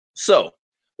So,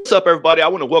 what's up, everybody? I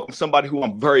want to welcome somebody who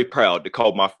I'm very proud to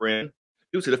call my friend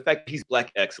due to the fact that he's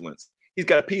Black excellence. He's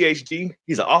got a PhD,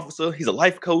 he's an officer, he's a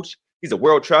life coach, he's a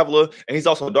world traveler, and he's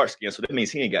also dark skinned. So that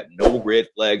means he ain't got no red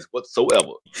flags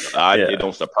whatsoever. It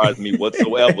don't surprise me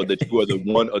whatsoever that you are the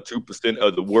 1 or 2%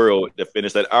 of the world that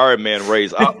finished that Iron Man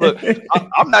race.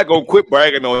 I'm not gonna quit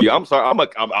bragging on you. I'm sorry.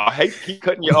 I hate to keep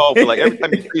cutting you off, but like every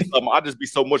time you say something, I'll just be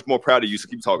so much more proud of you. So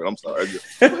keep talking. I'm sorry.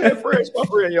 Go ahead, friend. It's my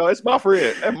friend, y'all. It's my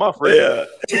friend. That's my friend.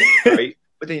 Yeah. Right?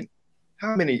 But then,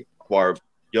 how many of our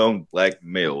young Black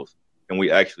males can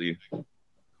we actually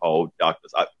call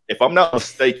doctors? If I'm not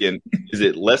mistaken, is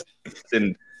it less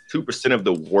than 2% of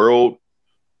the world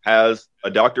has a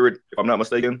doctorate? If I'm not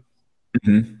mistaken.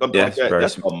 Mm-hmm. Yes, like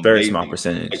that's very small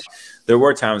percentage. There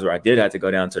were times where I did have to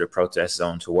go down to the protest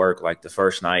zone to work. Like the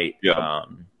first night, I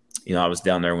was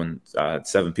down there when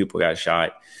 7 people got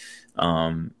shot.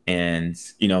 And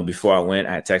before I went,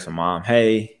 I had texted my mom,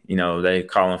 "Hey, they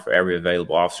calling for every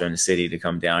available officer in the city to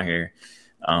come down here."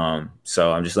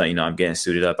 So I'm just letting you know I'm getting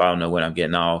suited up. I don't know when I'm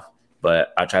getting off,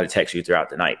 but I'll try to text you throughout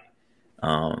the night.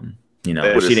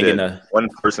 But she didn't get one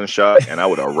person shot, and I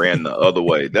would have ran the other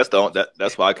way. That's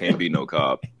why I can't be no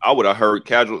cop. I would have heard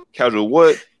casual.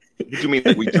 What? What you mean?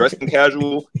 Like we dressing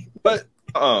casual? But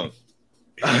I'm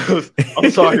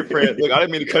sorry, friend. Look, I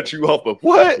didn't mean to cut you off, but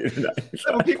what?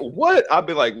 7 people? What? I've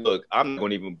been like, look, I'm not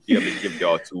going to even be able to give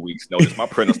y'all 2 weeks notice. My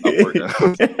printer stopped working.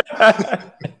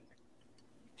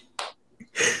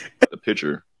 The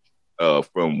picture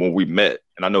from when we met,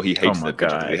 and I know he hates that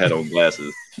picture. He had on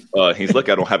glasses. He's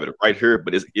lucky I don't have it right here,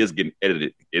 but it is getting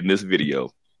edited in this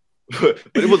video. But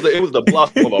it was the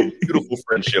blossom of a beautiful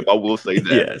friendship. I will say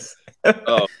that. Yes.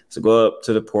 So go up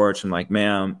to the porch. I'm like,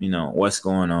 "Ma'am, what's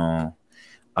going on?"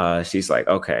 She's like,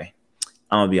 "Okay,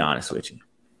 I'm gonna be honest with you.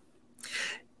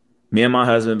 Me and my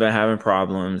husband been having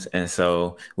problems, and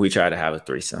so we tried to have a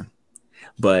threesome.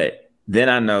 But then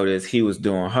I noticed he was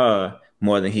doing her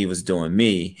more than he was doing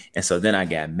me, and so then I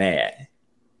got mad.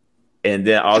 And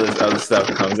then all this other stuff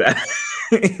comes out.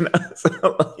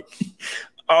 So like,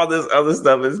 all this other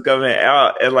stuff is coming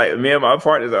out, and like me and my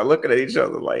partners are looking at each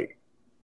other like,